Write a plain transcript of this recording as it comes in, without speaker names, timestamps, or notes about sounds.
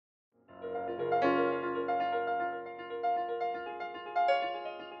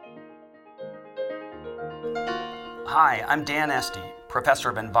Hi, I'm Dan Esty, Professor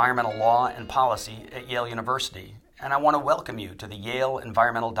of Environmental Law and Policy at Yale University, and I want to welcome you to the Yale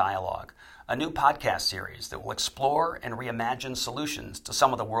Environmental Dialogue, a new podcast series that will explore and reimagine solutions to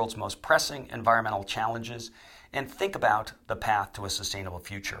some of the world's most pressing environmental challenges and think about the path to a sustainable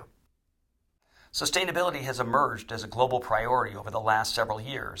future. Sustainability has emerged as a global priority over the last several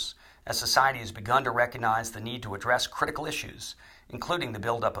years, as society has begun to recognize the need to address critical issues, including the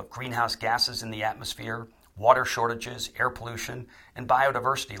buildup of greenhouse gases in the atmosphere, water shortages, air pollution, and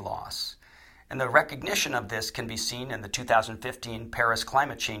biodiversity loss. And the recognition of this can be seen in the 2015 Paris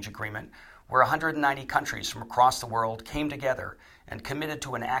Climate Change Agreement, where 190 countries from across the world came together and committed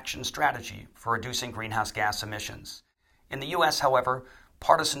to an action strategy for reducing greenhouse gas emissions. In the U.S., however,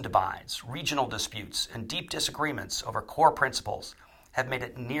 partisan divides, regional disputes, and deep disagreements over core principles have made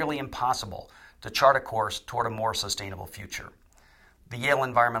it nearly impossible to chart a course toward a more sustainable future. The Yale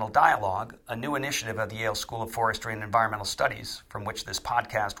Environmental Dialogue, a new initiative of the Yale School of Forestry and Environmental Studies, from which this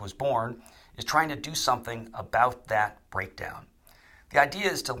podcast was born, is trying to do something about that breakdown. The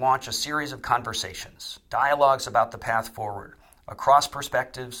idea is to launch a series of conversations, dialogues about the path forward, across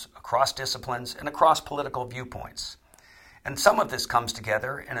perspectives, across disciplines, and across political viewpoints. And some of this comes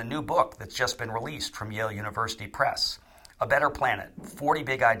together in a new book that's just been released from Yale University Press, A Better Planet, 40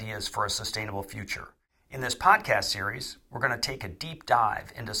 Big Ideas for a Sustainable Future. In this podcast series, we're going to take a deep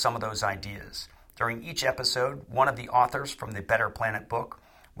dive into some of those ideas. During each episode, one of the authors from the Better Planet book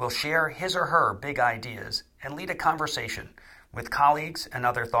will share his or her big ideas and lead a conversation with colleagues and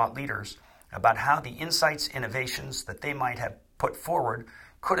other thought leaders about how the insights, innovations that they might have put forward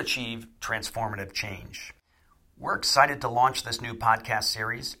could achieve transformative change. We're excited to launch this new podcast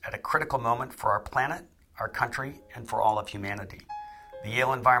series at a critical moment for our planet, our country, and for all of humanity. The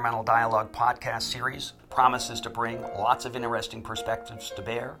Yale Environmental Dialogue podcast series promises to bring lots of interesting perspectives to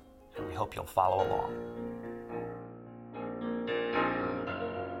bear, and we hope you'll follow along.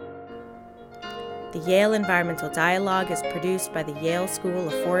 The Yale Environmental Dialogue is produced by the Yale School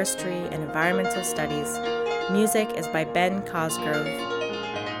of Forestry and Environmental Studies. Music is by Ben Cosgrove.